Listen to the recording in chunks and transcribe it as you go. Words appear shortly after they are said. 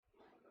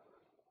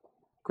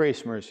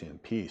Grace, mercy,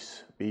 and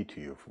peace be to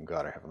you from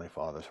God our Heavenly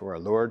Father, through our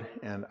Lord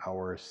and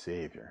our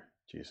Savior,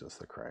 Jesus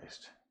the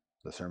Christ.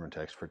 The sermon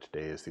text for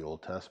today is the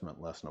Old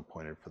Testament lesson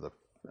appointed for the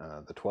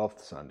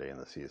 12th Sunday in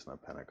the season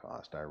of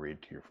Pentecost. I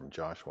read to you from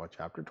Joshua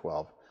chapter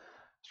 12,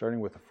 starting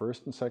with the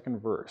first and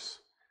second verse,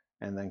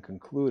 and then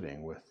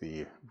concluding with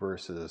the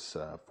verses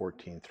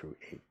 14 through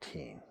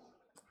 18.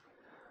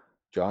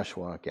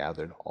 Joshua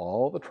gathered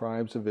all the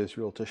tribes of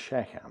Israel to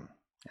Shechem,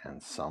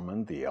 and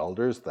summoned the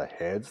elders, the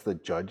heads, the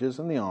judges,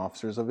 and the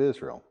officers of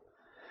Israel.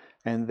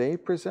 And they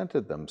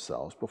presented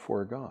themselves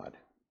before God.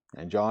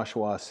 And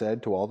Joshua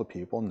said to all the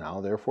people, "Now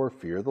therefore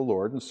fear the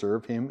Lord and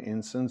serve him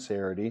in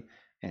sincerity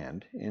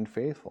and in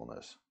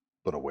faithfulness.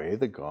 Put away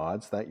the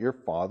gods that your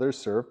fathers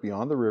served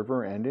beyond the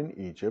river and in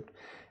Egypt,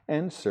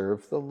 and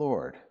serve the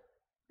Lord.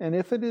 And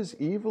if it is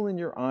evil in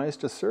your eyes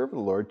to serve the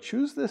Lord,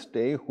 choose this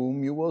day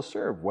whom you will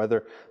serve,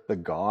 whether the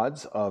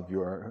gods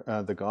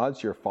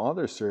your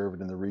fathers served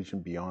in the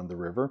region beyond the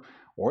river,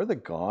 or the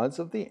gods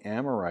of the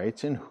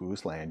Amorites in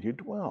whose land you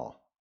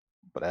dwell.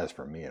 But as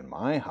for me and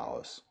my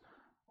house,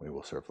 we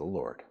will serve the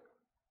Lord."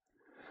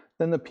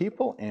 Then the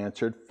people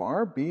answered,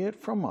 "Far be it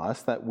from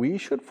us that we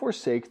should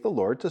forsake the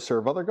Lord to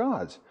serve other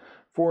gods.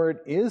 For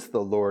it is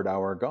the Lord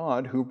our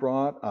God who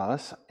brought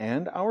us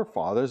and our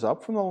fathers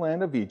up from the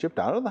land of Egypt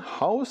out of the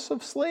house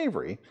of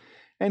slavery,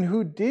 and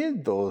who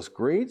did those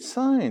great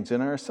signs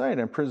in our sight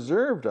and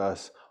preserved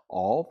us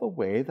all the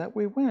way that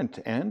we went,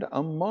 and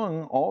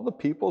among all the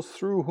peoples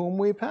through whom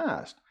we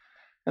passed.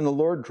 And the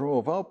Lord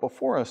drove out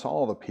before us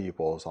all the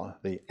peoples,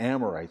 the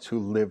Amorites who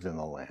lived in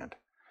the land.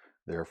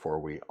 Therefore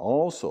we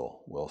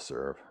also will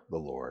serve the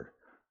Lord,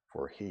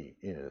 for he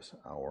is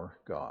our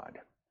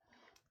God."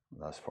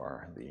 Thus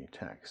far, the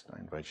text. I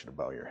invite you to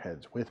bow your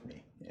heads with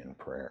me in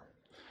prayer.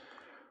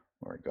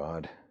 Lord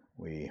God,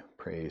 we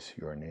praise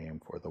your name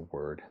for the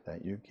word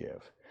that you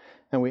give.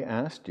 And we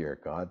ask, dear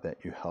God,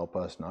 that you help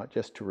us not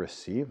just to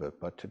receive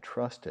it, but to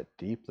trust it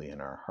deeply in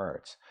our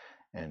hearts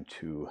and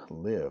to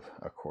live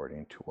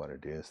according to what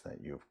it is that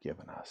you've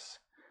given us.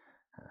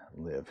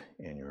 Live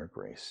in your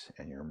grace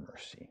and your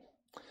mercy.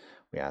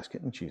 We ask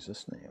it in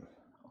Jesus' name.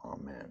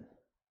 Amen.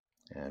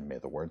 And may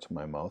the words of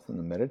my mouth and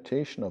the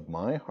meditation of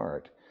my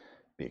heart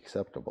be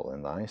acceptable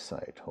in thy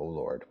sight, O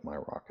Lord, my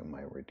rock and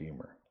my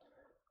redeemer.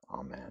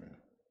 Amen.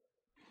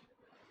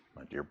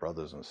 My dear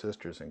brothers and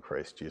sisters in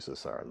Christ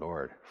Jesus our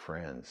Lord,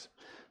 friends,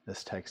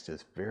 this text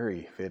is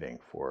very fitting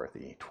for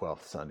the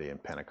 12th Sunday in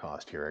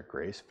Pentecost here at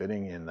Grace,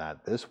 fitting in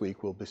that this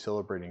week we'll be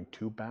celebrating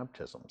 2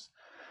 baptisms.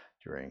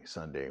 During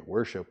Sunday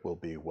worship, we'll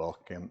be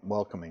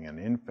welcoming an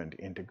infant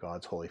into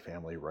God's holy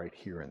family right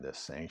here in this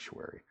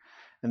sanctuary.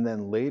 And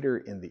then later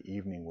in the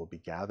evening, we'll be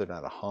gathered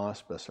at a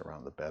hospice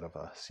around the bed of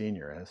a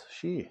senior as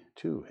she,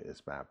 too, is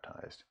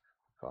baptized.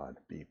 God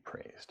be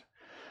praised.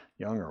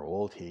 Young or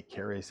old, he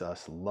carries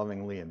us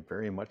lovingly in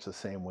very much the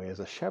same way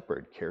as a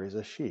shepherd carries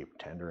a sheep,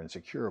 tender and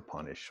secure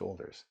upon his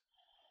shoulders.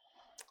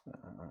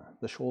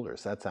 The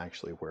shoulders, that's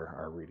actually where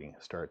our reading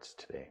starts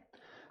today,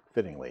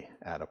 fittingly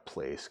at a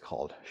place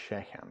called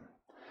Shechem.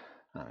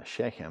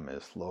 Shechem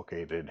is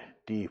located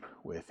deep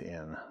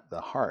within the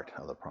heart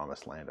of the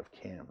promised land of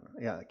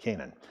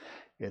Canaan.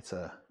 It's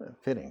a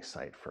fitting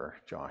site for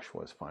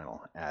Joshua's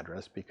final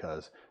address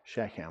because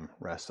Shechem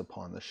rests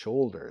upon the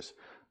shoulders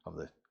of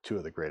the 2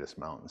 of the greatest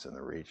mountains in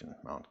the region.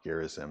 Mount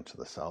Gerizim to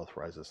the south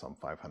rises some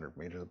 500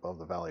 meters above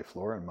the valley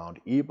floor, and Mount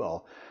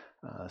Ebal,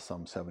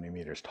 some 70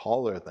 meters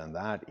taller than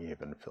that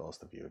even, fills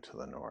the view to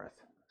the north.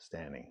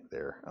 Standing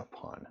there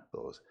upon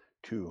those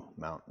 2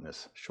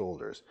 mountainous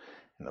shoulders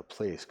in a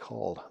place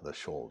called the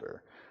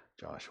shoulder,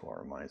 Joshua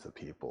reminds the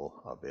people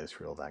of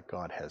Israel that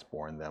God has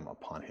borne them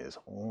upon his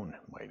own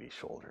mighty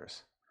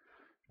shoulders.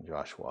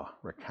 Joshua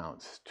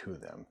recounts to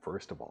them,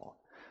 first of all,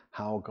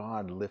 how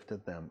God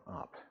lifted them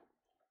up.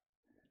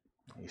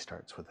 He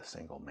starts with a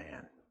single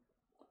man.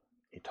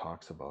 He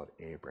talks about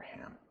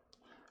Abraham,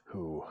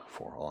 who,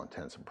 for all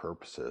intents and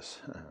purposes,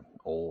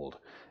 old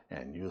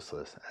and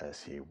useless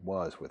as he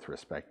was with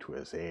respect to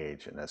his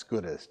age, and as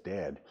good as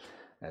dead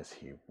as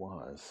he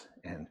was,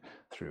 and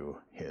through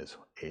his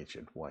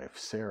aged wife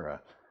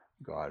Sarah,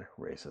 God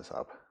raises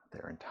up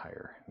their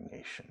entire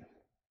nation.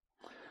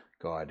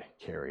 God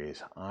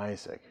carries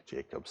Isaac,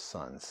 Jacob's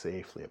son,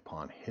 safely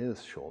upon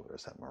his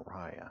shoulders at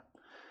Moriah.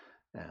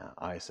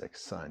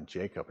 Isaac's son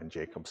Jacob and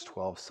Jacob's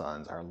 12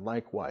 sons are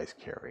likewise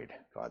carried.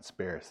 God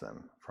spares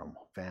them from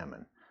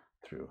famine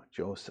through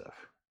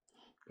Joseph.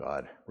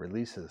 God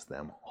releases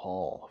them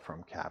all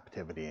from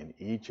captivity in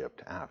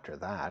Egypt after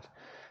that.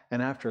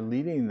 And after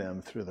leading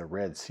them through the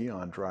Red Sea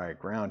on dry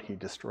ground, he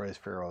destroys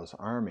Pharaoh's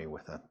army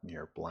with a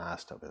mere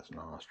blast of his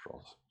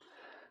nostrils.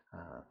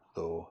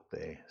 Though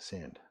they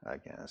sinned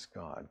against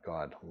God,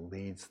 God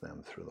leads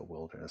them through the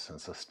wilderness and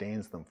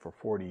sustains them for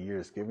 40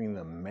 years, giving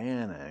them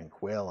manna and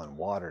quail and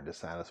water to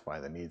satisfy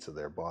the needs of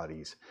their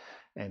bodies,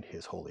 and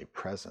his holy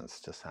presence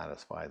to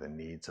satisfy the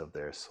needs of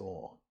their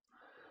soul.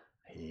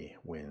 He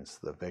wins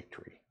the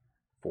victory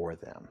for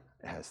them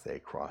as they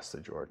cross the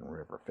Jordan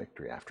River.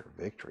 Victory after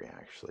victory,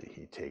 actually.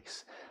 He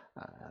takes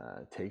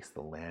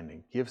the land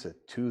and gives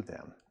it to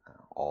them,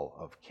 all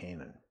of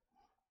Canaan.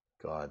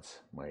 God's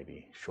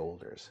mighty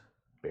shoulders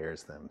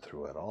bears them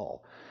through it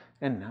all.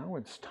 And now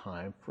it's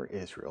time for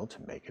Israel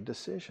to make a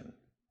decision,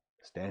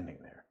 standing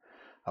there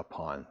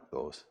upon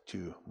those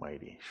two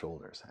mighty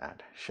shoulders.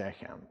 At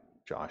Shechem,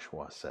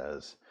 Joshua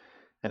says,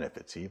 "And if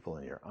it's evil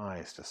in your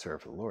eyes to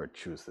serve the Lord,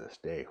 choose this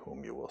day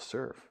whom you will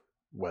serve,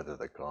 whether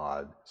the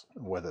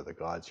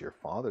gods your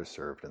fathers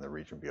served in the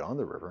region beyond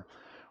the river,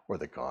 or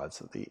the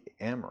gods of the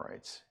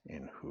Amorites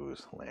in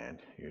whose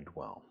land you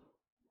dwell."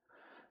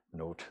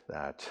 Note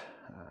that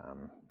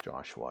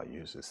Joshua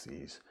uses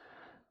these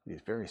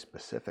very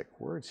specific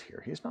words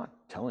here. He's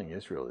not telling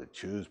Israel to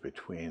choose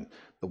between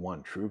the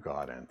one true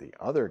God and the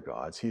other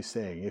gods. He's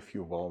saying, if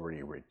you've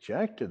already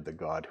rejected the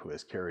God who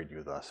has carried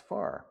you thus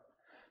far,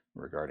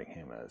 regarding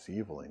him as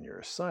evil in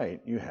your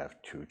sight, you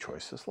have two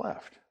choices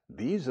left.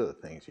 These are the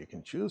things you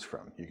can choose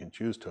from. You can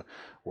choose to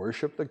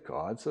worship the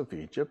gods of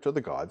Egypt or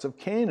the gods of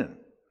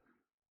Canaan.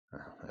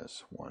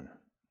 As one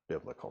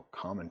biblical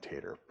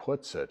commentator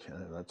puts it,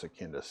 and that's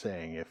akin to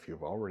saying, if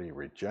you've already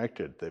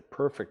rejected the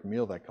perfect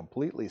meal that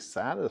completely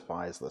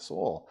satisfies the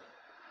soul,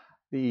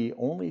 the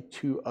only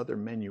two other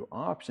menu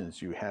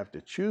options you have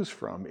to choose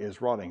from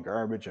is rotting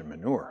garbage and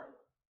manure.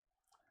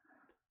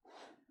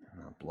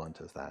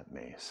 Blunt as that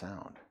may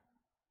sound,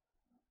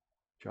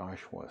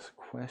 Joshua's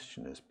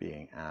question is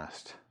being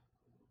asked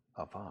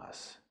of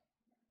us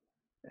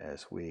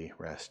as we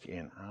rest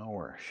in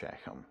our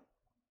Shechem,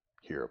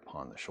 here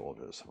upon the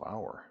shoulders of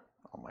our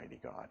Almighty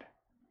God.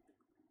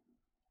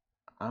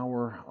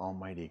 Our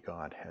Almighty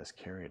God has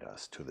carried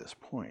us to this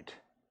point.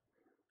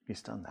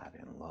 He's done that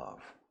in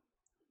love.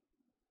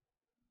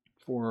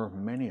 For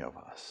many of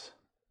us,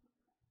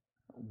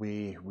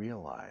 we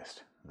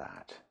realized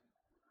that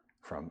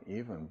from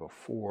even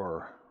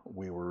before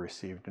we were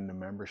received into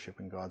membership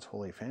in God's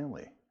holy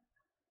family.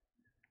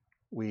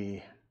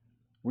 We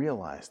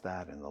realized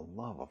that in the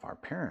love of our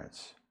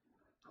parents,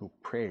 who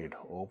prayed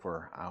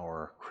over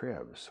our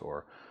cribs,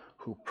 or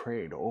who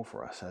prayed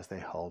over us as they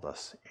held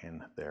us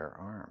in their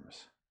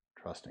arms,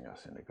 trusting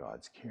us into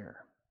God's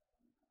care.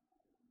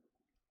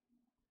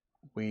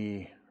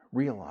 We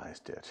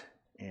realized it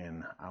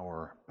in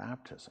our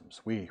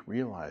baptisms. We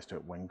realized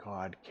it when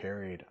God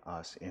carried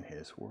us in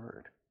his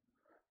word.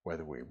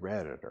 Whether we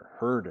read it or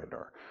heard it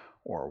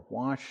or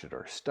watched it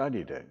or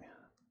studied it,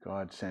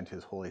 God sent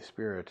his Holy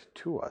Spirit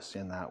to us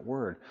in that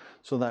word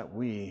so that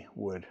we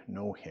would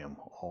know him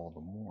all the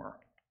more.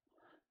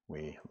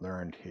 We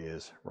learned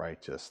his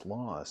righteous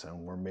laws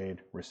and were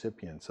made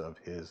recipients of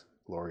his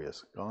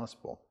glorious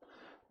gospel,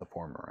 the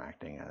former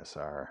acting as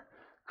our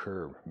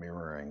curb,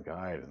 mirror, and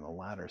guide, and the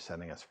latter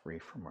setting us free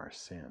from our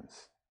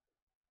sins.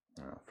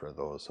 For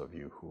those of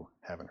you who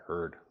haven't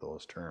heard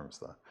those terms,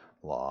 the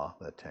law,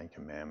 the Ten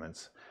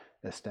Commandments,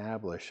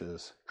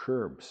 establishes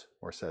curbs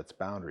or sets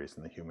boundaries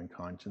in the human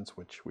conscience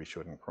which we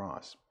shouldn't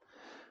cross.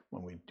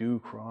 When we do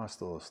cross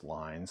those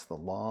lines, the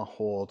law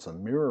holds a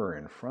mirror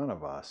in front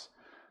of us,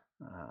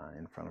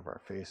 in front of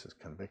our faces,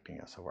 convicting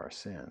us of our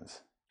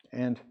sins.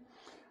 And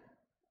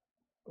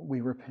we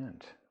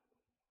repent,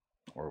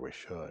 or we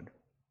should.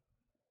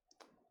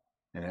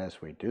 And as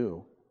we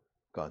do,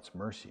 God's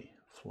mercy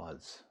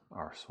floods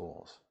our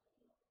souls.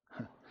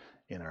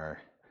 In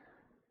our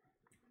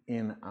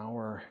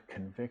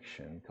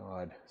conviction,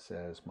 God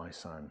says, "My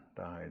son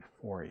died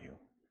for you."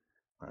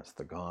 That's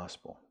the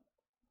gospel.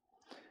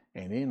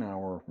 And in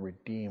our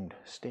redeemed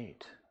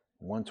state,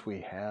 once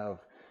we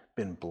have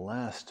been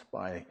blessed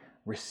by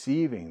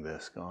receiving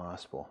this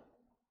gospel,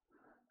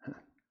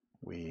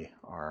 we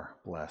are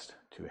blessed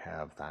to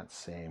have that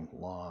same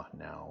law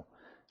now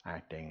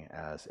acting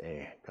as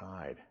a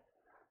guide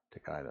to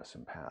guide us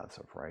in paths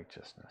of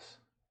righteousness.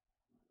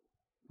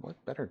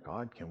 What better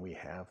God can we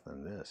have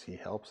than this? He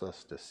helps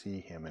us to see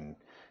him in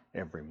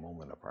every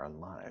moment of our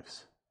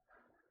lives.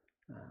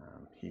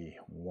 He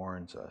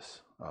warns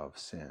us of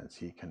sins.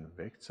 He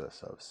convicts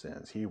us of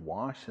sins. He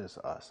washes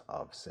us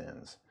of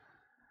sins.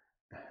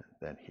 And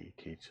then he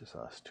teaches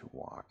us to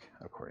walk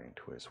according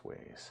to his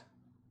ways.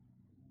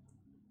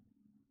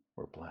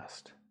 We're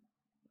blessed.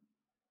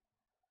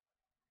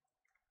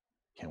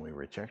 Can we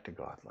reject a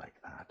God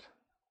like that?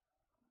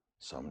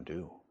 Some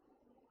do.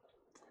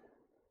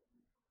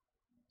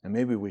 And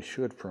maybe we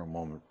should for a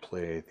moment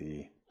play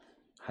the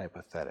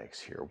hypothetics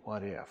here.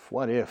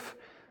 What if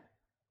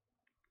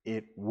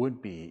it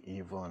would be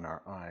evil in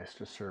our eyes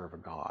to serve a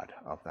God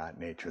of that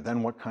nature?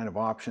 Then what kind of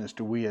options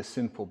do we as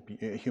sinful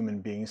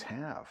human beings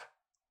have?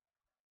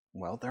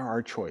 Well, there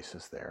are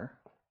choices there.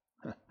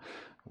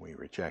 We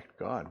reject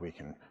God. We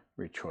can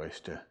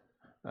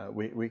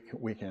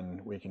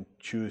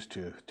choose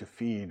to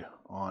feed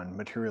on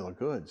material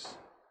goods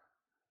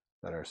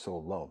that are so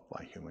loved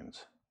by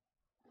humans.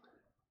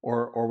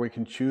 Or we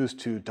can choose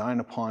to dine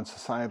upon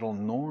societal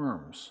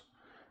norms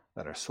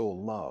that are so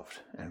loved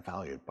and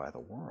valued by the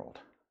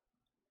world.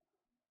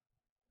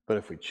 But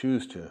if we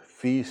choose to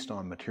feast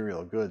on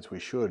material goods, we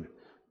should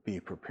be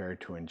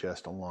prepared to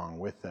ingest along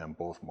with them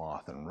both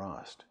moth and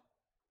rust.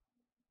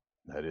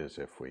 That is,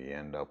 if we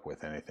end up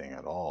with anything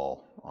at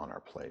all on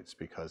our plates,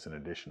 because in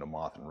addition to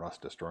moth and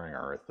rust destroying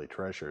our earthly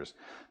treasures,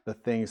 the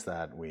things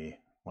that we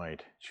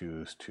might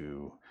choose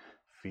to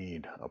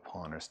feed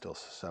upon are still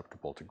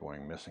susceptible to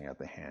going missing at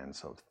the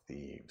hands of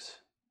thieves.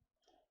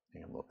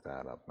 You can look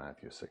that up,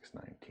 Matthew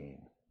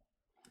 6:19.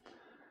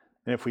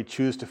 And if we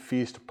choose to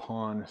feast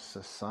upon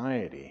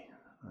society,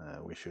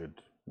 we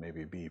should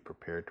maybe be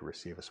prepared to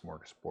receive a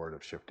smorgasbord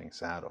of shifting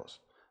shadows.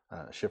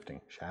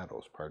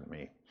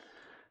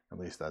 At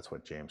least that's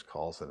what James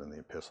calls it in the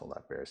epistle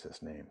that bears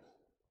his name.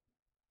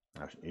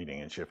 Now,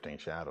 eating and shifting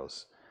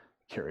shadows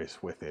carries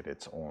with it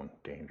its own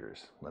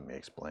dangers. Let me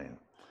explain.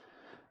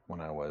 When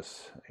I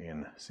was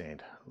in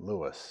St.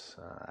 Louis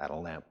at a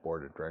LAMP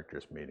Board of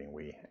Directors meeting,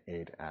 we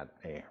ate at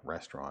a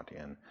restaurant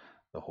in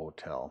the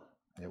hotel.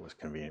 It was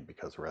convenient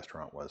because the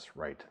restaurant was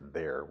right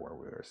there where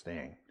we were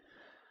staying.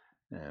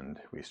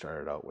 And we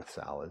started out with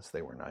salads.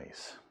 They were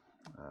nice.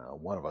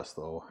 One of us,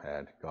 though,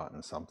 had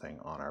gotten something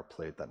on our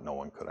plate that no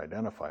one could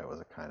identify. It was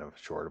a kind of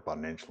short, about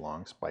an inch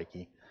long,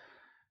 spiky.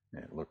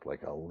 It looked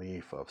like a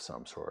leaf of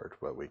some sort,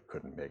 but we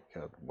couldn't make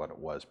out what it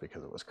was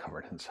because it was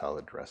covered in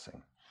salad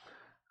dressing.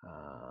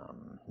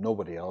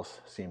 Nobody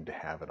else seemed to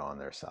have it on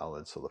their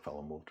salad, so the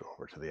fellow moved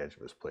over to the edge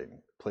of his plate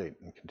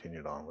and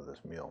continued on with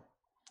his meal.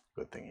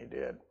 Good thing he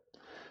did,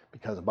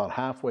 because about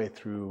halfway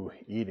through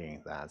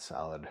eating that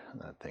salad,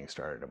 that thing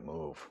started to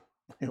move.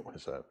 It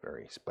was a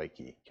very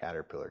spiky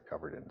caterpillar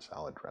covered in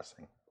salad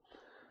dressing.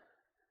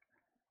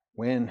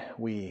 When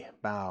we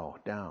bow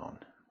down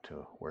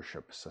to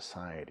worship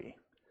society,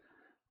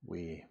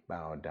 we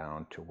bow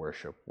down to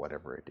worship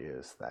whatever it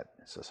is that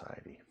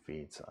society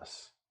feeds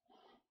us.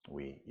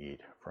 We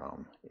eat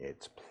from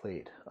its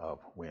plate of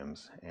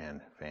whims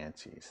and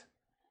fancies.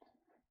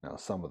 Now,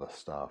 some of the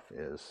stuff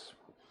is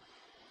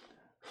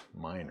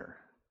minor,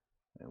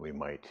 and we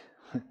might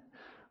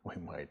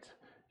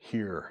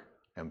hear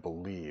and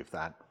believe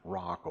that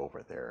rock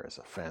over there is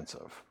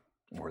offensive,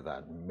 or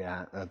that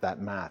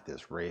math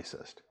is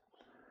racist.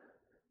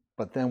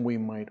 But then we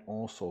might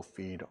also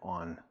feed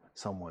on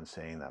someone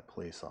saying that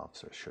police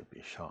officers should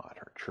be shot,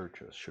 or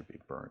churches should be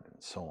burned,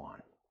 and so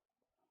on.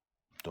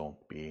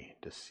 Don't be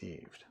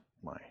deceived,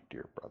 my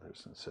dear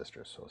brothers and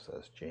sisters, so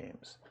says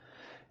James.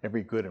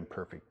 Every good and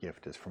perfect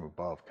gift is from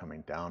above,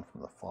 coming down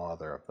from the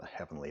Father of the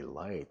heavenly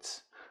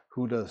lights,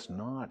 who does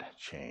not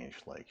change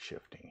like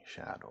shifting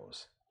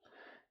shadows.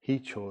 He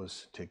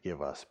chose to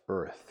give us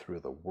birth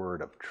through the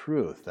word of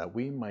truth, that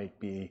we might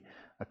be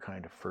a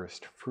kind of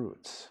first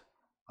fruits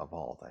of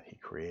all that he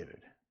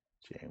created.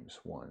 James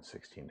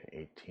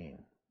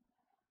 1:16-18.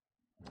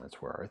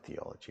 That's where our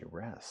theology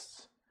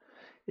rests.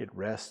 It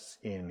rests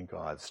in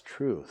God's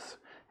truth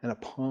and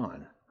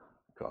upon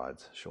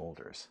God's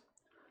shoulders.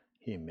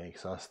 He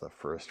makes us the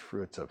first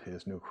fruits of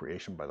his new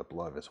creation by the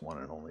blood of his one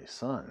and only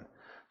Son.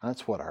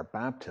 That's what our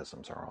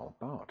baptisms are all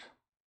about.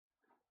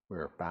 We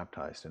are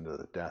baptized into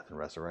the death and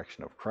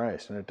resurrection of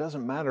Christ, and it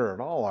doesn't matter at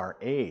all our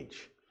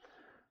age.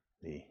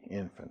 The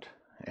infant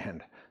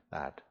and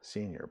that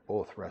senior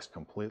both rest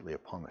completely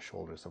upon the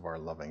shoulders of our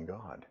loving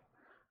God,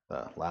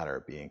 the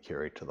latter being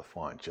carried to the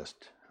font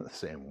just the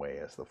same way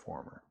as the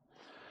former.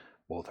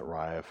 Both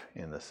arrive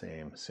in the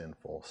same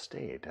sinful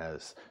state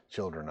as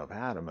children of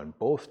Adam, and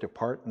both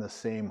depart in the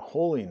same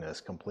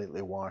holiness,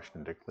 completely washed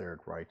and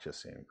declared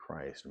righteous in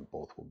Christ, and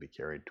both will be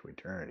carried to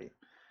eternity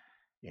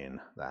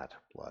in that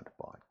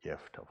blood-bought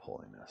gift of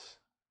holiness,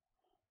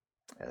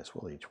 as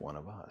will each one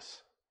of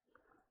us.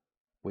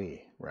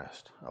 We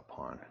rest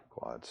upon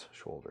God's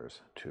shoulders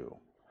too,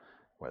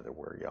 whether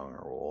we're young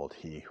or old.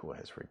 He who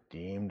has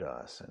redeemed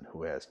us and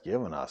who has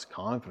given us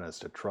confidence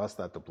to trust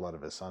that the blood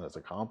of his Son has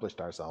accomplished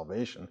our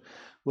salvation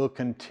will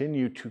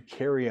continue to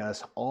carry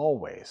us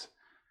always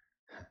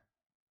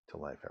to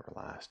life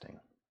everlasting.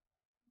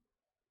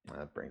 And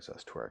that brings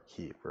us to our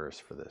key verse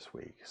for this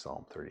week,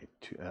 Psalm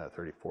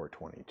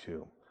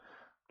 34:22.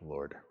 The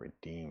Lord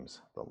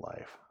redeems the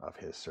life of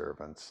his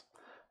servants.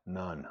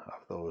 None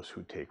of those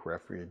who take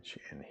refuge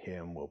in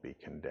him will be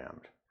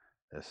condemned.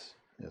 This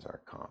is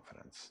our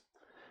confidence,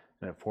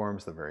 and it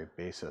forms the very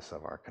basis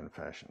of our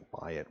confession.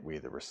 By it, we,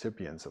 the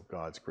recipients of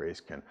God's grace,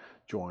 can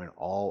join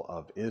all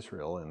of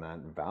Israel in that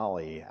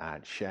valley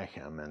at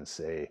Shechem and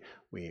say,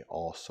 we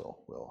also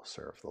will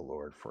serve the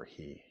Lord, for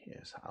he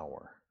is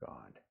our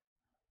God.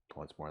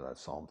 Once more, that's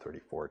Psalm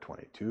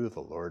 34:22. The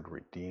Lord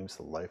redeems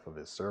the life of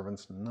his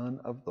servants. None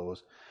of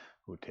those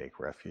who take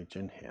refuge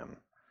in him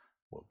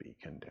will be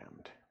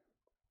condemned.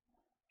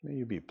 May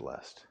you be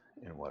blessed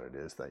in what it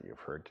is that you've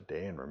heard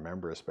today, and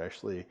remember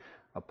especially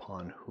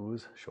upon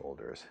whose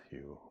shoulders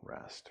you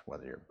rest.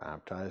 Whether you're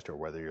baptized or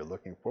whether you're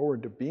looking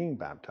forward to being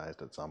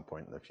baptized at some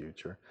point in the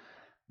future,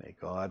 may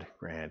God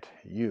grant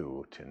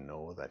you to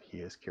know that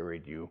he has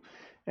carried you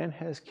and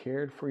has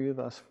cared for you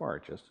thus far,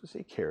 just as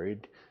he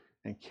carried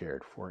and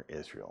cared for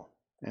Israel,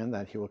 and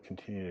that he will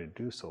continue to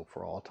do so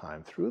for all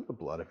time through the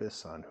blood of his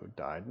Son, who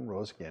died and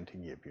rose again to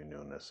give you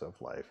newness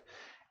of life,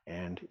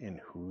 and in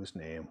whose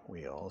name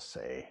we all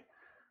say,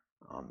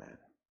 Amen.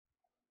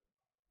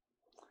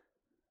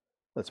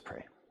 Let's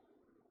pray.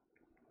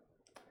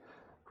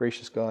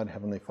 Gracious God,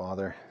 Heavenly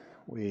Father,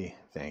 we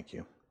thank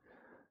you.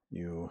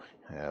 You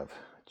have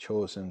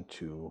chosen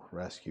to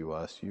rescue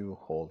us. You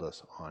hold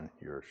us on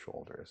your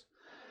shoulders.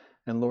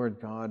 And Lord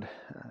God,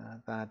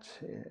 that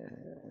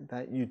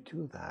you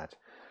do that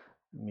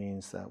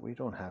means that we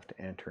don't have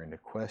to enter into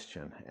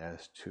question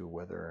as to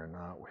whether or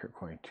not we're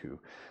going to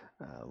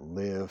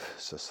live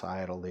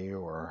societally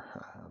or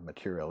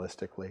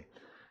materialistically,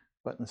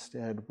 but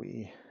instead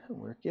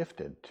we're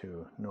gifted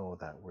to know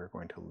that we're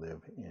going to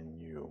live in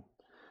you.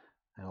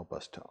 Help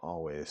us to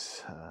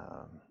always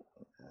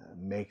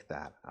make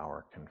that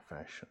our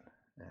confession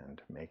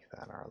and make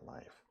that our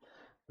life.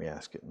 We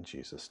ask it in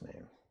Jesus'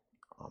 name.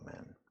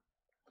 Amen.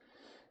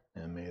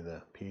 And may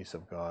the peace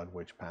of God,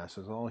 which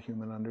passes all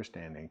human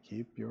understanding,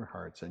 keep your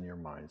hearts and your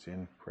minds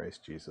in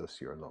Christ Jesus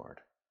your Lord.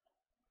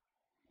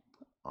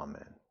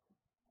 Amen.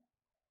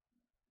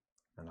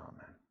 And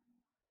amen.